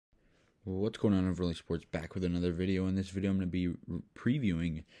Well, what's going on, Overly Sports? Back with another video. In this video, I'm going to be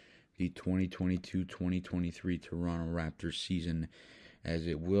previewing the 2022-2023 Toronto Raptors season, as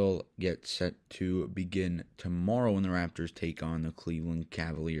it will get set to begin tomorrow when the Raptors take on the Cleveland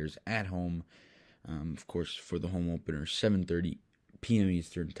Cavaliers at home. Of course, for the home opener, 7:30 p.m.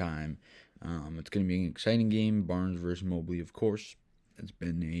 Eastern Time. It's going to be an exciting game. Barnes versus Mobley, of course. It's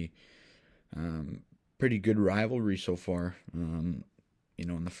been a pretty good rivalry so far.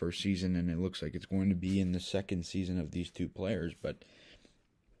 In the first season, and it looks like it's going to be in the second season of these two players. But,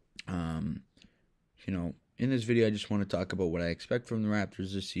 in this video, I just want to talk about what I expect from the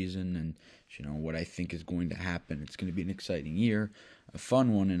Raptors this season and, what I think is going to happen. It's going to be an exciting year, a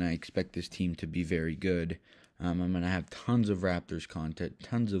fun one, and I expect this team to be very good. I'm going to have tons of Raptors content,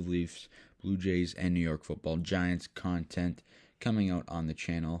 tons of Leafs, Blue Jays, and New York Football Giants content coming out on the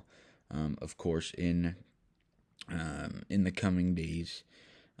channel, of course, in the coming days.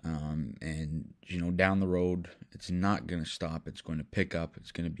 And down the road, it's not going to stop. It's going to pick up.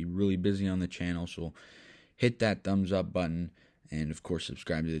 It's going to be really busy on the channel. So hit that thumbs up button and, of course,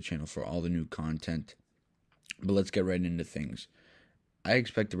 subscribe to the channel for all the new content. But let's get right into things. I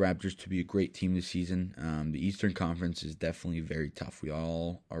expect the Raptors to be a great team this season. The Eastern Conference is definitely very tough. We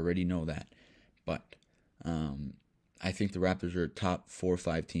all already know that. But I think the Raptors are a top 4 or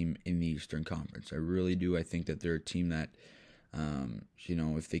 5 team in the Eastern Conference. I really do. I think that they're a team that,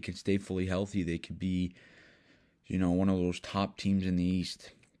 if they can stay fully healthy, they could be, one of those top teams in the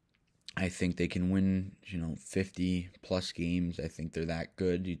East. I think they can win, 50-plus games. I think they're that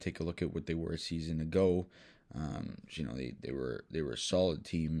good. You take a look at what they were a season ago. They were a solid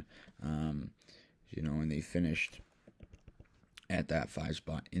team, and they finished at that 5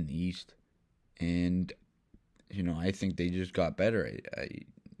 spot in the East. And I think they just got better.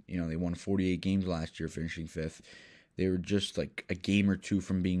 They won 48 games last year, finishing 5th. They were just like a game or two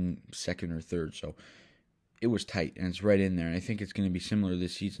from being 2nd or 3rd. So it was tight, and it's right in there. And I think it's going to be similar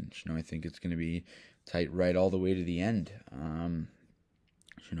this season. I think it's going to be tight right all the way to the end.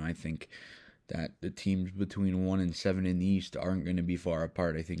 I think that the teams between 1 and 7 in the East aren't going to be far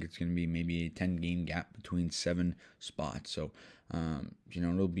apart. I think it's going to be maybe a 10-game gap between 7 spots. So,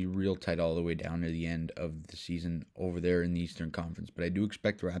 it'll be real tight all the way down to the end of the season over there in the Eastern Conference. But I do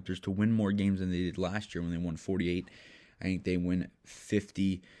expect the Raptors to win more games than they did last year when they won 48. I think they win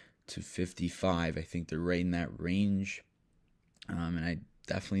 50 to 55. I think they're right in that range. And I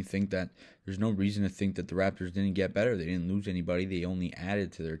definitely think that there's no reason to think that the Raptors didn't get better. They didn't lose anybody. They only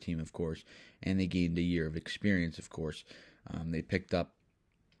added to their team, of course, and they gained a year of experience, of course. They picked up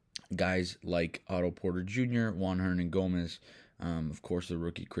guys like Otto Porter Jr., Juan Hernangomez, of course, the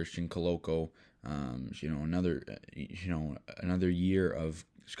rookie Christian Coloco. Another year of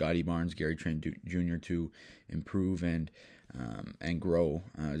Scotty Barnes, Gary Trent Jr. to improve and grow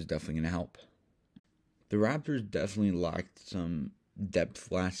is definitely going to help. The Raptors definitely lacked some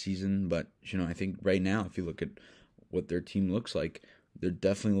depth last season, but I think right now, if you look at what their team looks like, they're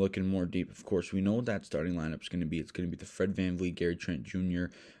definitely looking more deep. Of course, we know what that starting lineup is going to be. It's going to be the Fred VanVleet, Gary Trent Jr.,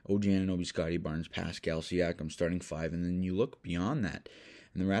 OG Anunoby, Scotty Barnes, Pascal Siakam starting 5, and then you look beyond that,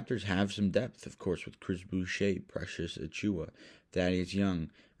 and the Raptors have some depth, of course, with Chris Boucher, Precious Achiuwa, Thaddeus Young,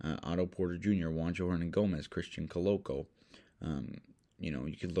 Otto Porter Jr., Juancho Hernangomez, Christian Coloco.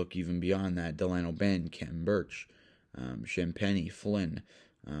 You could look even beyond that: Delano Ben, Kem Birch, Champagny, Flynn,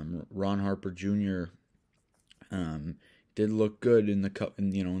 Ron Harper Jr. Did look good in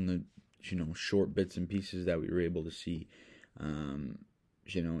the short bits and pieces that we were able to see, in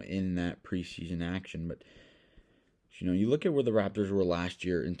that preseason action. But you look at where the Raptors were last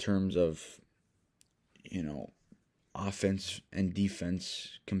year in terms of offense and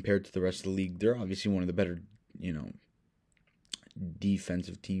defense compared to the rest of the league. They're obviously one of the better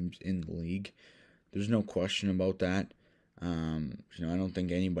defensive teams in the league. There's no question about that. I don't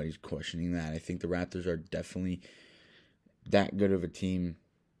think anybody's questioning that. I think the Raptors are definitely that good of a team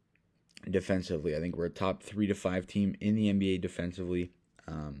defensively. I think we're a top 3 to 5 team in the NBA defensively.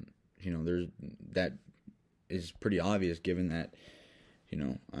 That is pretty obvious given that,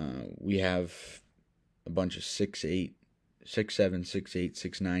 we have a bunch of 6'8", 6'7", 6'8",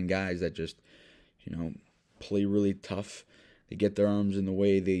 6'9" guys that just, play really tough. They get their arms in the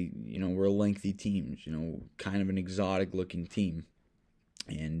way. We're a lengthy team, kind of an exotic looking team.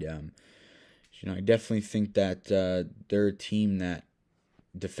 And, I definitely think that they're a team that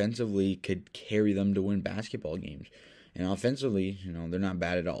defensively could carry them to win basketball games. And offensively, they're not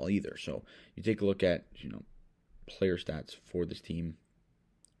bad at all either. So you take a look at, player stats for this team.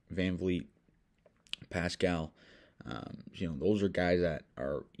 VanVleet, Pascal, those are guys that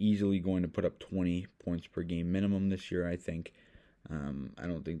are easily going to put up 20 points per game minimum this year, I think. I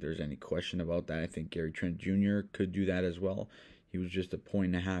don't think there's any question about that. I think Gary Trent Jr. could do that as well. He was just a point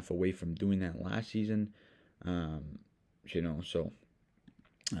and a half away from doing that last season. So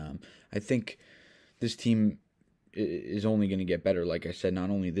I think this team is only going to get better. Like I said, not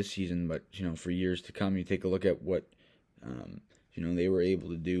only this season, but for years to come. You take a look at what they were able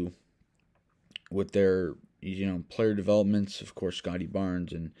to do with their player developments. Of course, Scotty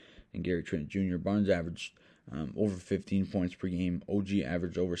Barnes and Gary Trent Jr. Barnes averaged over 15 points per game. OG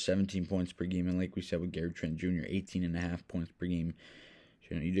averaged over 17 points per game, and like we said with Gary Trent Jr., 18.5 points per game.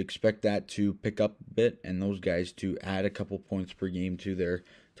 You'd expect that to pick up a bit, and those guys to add a couple points per game to their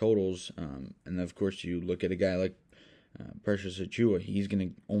totals. And of course, you look at a guy like Precious Achiuwa. He's going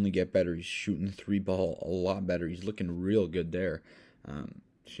to only get better. He's shooting the 3-ball a lot better. He's looking real good there.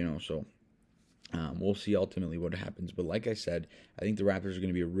 We'll see ultimately what happens. But like I said, I think the Raptors are going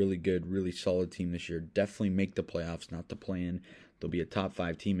to be a really good, really solid team this year. Definitely make the playoffs, not the play-in. They'll be a top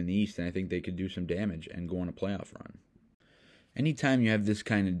 5 team in the East, and I think they could do some damage and go on a playoff run. Anytime you have this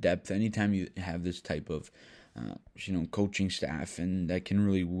kind of depth, anytime you have this type of, coaching staff, and that can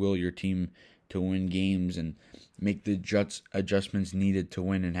really will your team to win games and make the adjustments needed to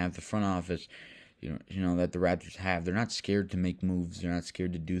win, and have the front office, that the Raptors have. They're not scared to make moves. They're not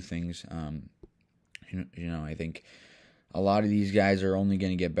scared to do things. I think a lot of these guys are only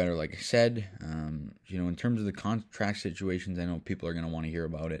going to get better. Like I said, in terms of the contract situations, I know people are going to want to hear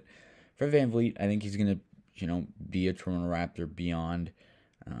about it. Fred VanVleet, I think he's going to, be a Toronto Raptor beyond,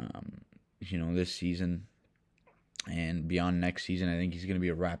 this season and beyond next season. I think he's going to be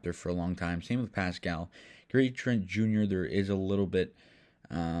a Raptor for a long time. Same with Pascal. Gary Trent Jr., there is a little bit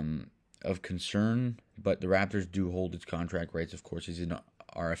of concern, but the Raptors do hold his contract rights. Of course, he's an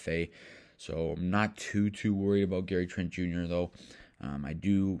RFA, so I'm not too worried about Gary Trent Jr. though. I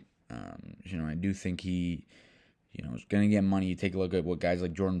do think he, is going to get money. You take a look at what guys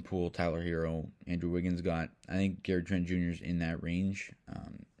like Jordan Poole, Tyler Hero, Andrew Wiggins got. I think Gary Trent Jr. is in that range.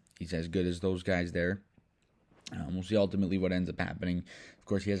 He's as good as those guys there. We'll see ultimately what ends up happening. Of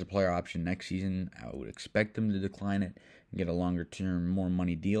course, he has a player option next season. I would expect him to decline it and get a longer-term, more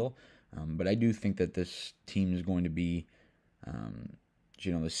money deal. But I do think that this team is going to be,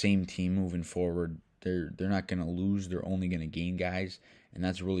 the same team moving forward. They're not going to lose. They're only going to gain guys, and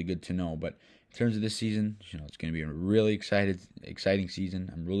that's really good to know. But in terms of this season, it's going to be a really exciting season.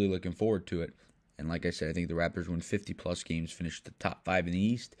 I'm really looking forward to it. And like I said, I think the Raptors win 50-plus games, finish the top 5 in the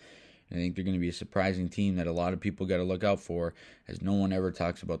East. And I think they're going to be a surprising team that a lot of people got to look out for, as no one ever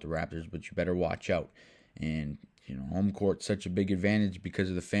talks about the Raptors, but you better watch out. And, home court's such a big advantage because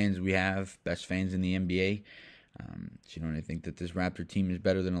of the fans we have, best fans in the NBA. And I think that this Raptor team is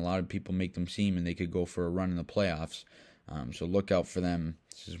better than a lot of people make them seem, and they could go for a run in the playoffs. So look out for them.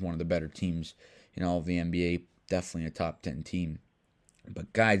 This is one of the better teams in all of the NBA. Definitely a top 10 team.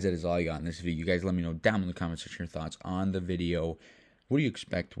 But guys, that is all I got in this video. You guys let me know down in the comments section your thoughts on the video. What do you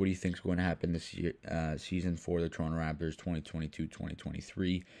expect? What do you think is going to happen this year, season for the Toronto Raptors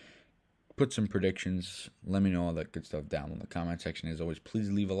 2022-2023? Put some predictions. Let me know all that good stuff down in the comment section. As always,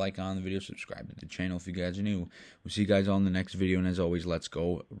 please leave a like on the video. Subscribe to the channel if you guys are new. We'll see you guys all in the next video. And as always, let's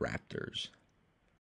go Raptors.